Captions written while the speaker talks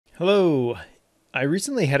Hello. I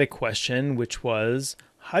recently had a question which was,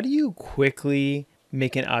 how do you quickly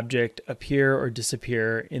make an object appear or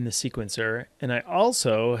disappear in the sequencer? And I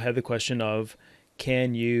also had the question of,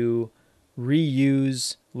 can you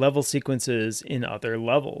reuse level sequences in other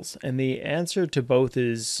levels? And the answer to both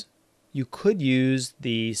is you could use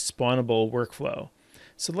the spawnable workflow.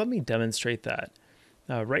 So let me demonstrate that.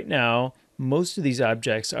 Right now, most of these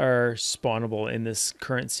objects are spawnable in this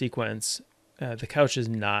current sequence. The couch is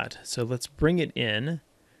not. So let's bring it in.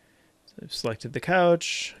 So I've selected the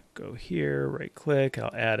couch, go here, right click,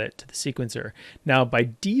 I'll add it to the sequencer. Now by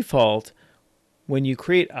default, when you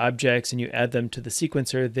create objects and you add them to the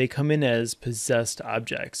sequencer, they come in as possessed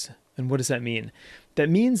objects. And what does that mean? That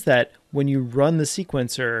means that when you run the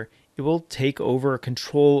sequencer, it will take over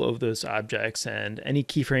control of those objects, and any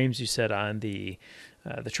keyframes you set on the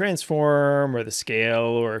transform or the scale,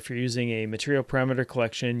 or if you're using a material parameter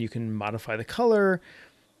collection, you can modify the color.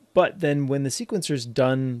 But then when the sequencer is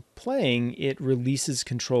done playing, it releases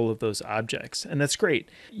control of those objects, and that's great.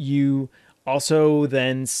 You also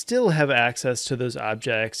then still have access to those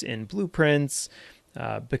objects in blueprints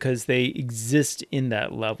because they exist in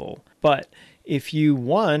that level. But if you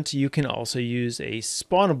want, you can also use a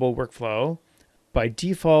spawnable workflow. By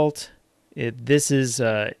default, this is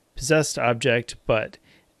a possessed object, but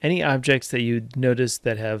any objects that you notice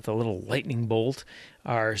that have the little lightning bolt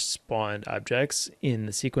are spawned objects in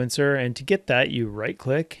the sequencer. And to get that, you right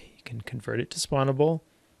click, you can convert it to spawnable.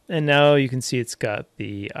 And now you can see it's got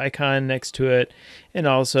the icon next to it. And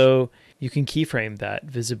also you can keyframe that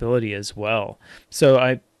visibility as well. So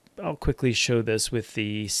I'll quickly show this with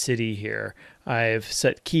the city here. I've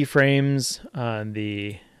set keyframes on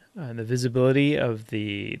the visibility of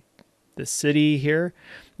the city here.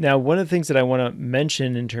 Now, one of the things that I want to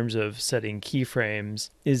mention in terms of setting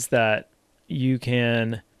keyframes is that you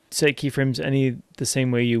can set keyframes the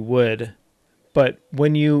same way you would, but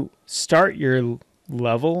when you start your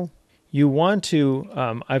level, you want to,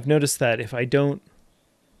 I've noticed that if I don't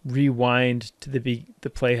rewind to the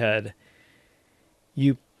playhead,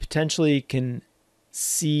 you potentially can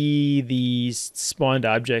see these spawned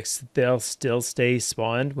objects. They'll still stay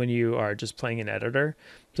spawned when you are just playing in editor.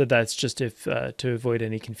 So that's just to avoid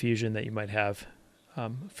any confusion that you might have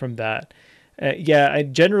from that. I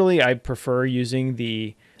generally prefer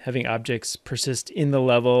using having objects persist in the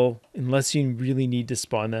level unless you really need to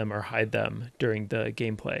spawn them or hide them during the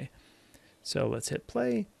gameplay. So let's hit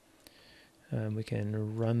play. We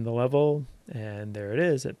can run the level, and there it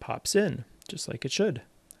is. It pops in just like it should.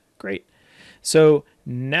 Great. So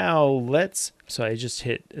now so I just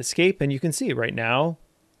hit escape, and you can see right now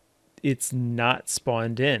it's not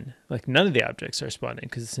spawned in. Like none of the objects are spawned in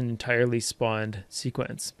because it's an entirely spawned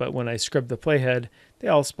sequence. But when I scrub the playhead, they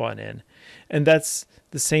all spawn in. And that's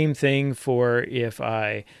the same thing for if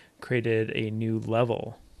I created a new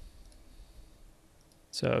level.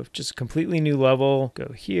 So just completely new level,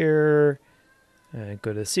 go here,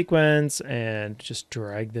 go to the sequence, and just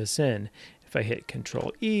drag this in. If I hit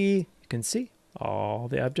Control E, you can see all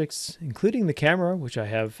the objects, including the camera, which I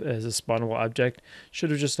have as a spawnable object, should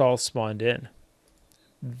have just all spawned in.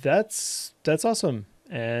 That's awesome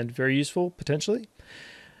and very useful, potentially.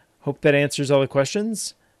 Hope that answers all the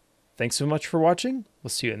questions. Thanks so much for watching. We'll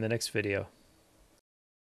see you in the next video.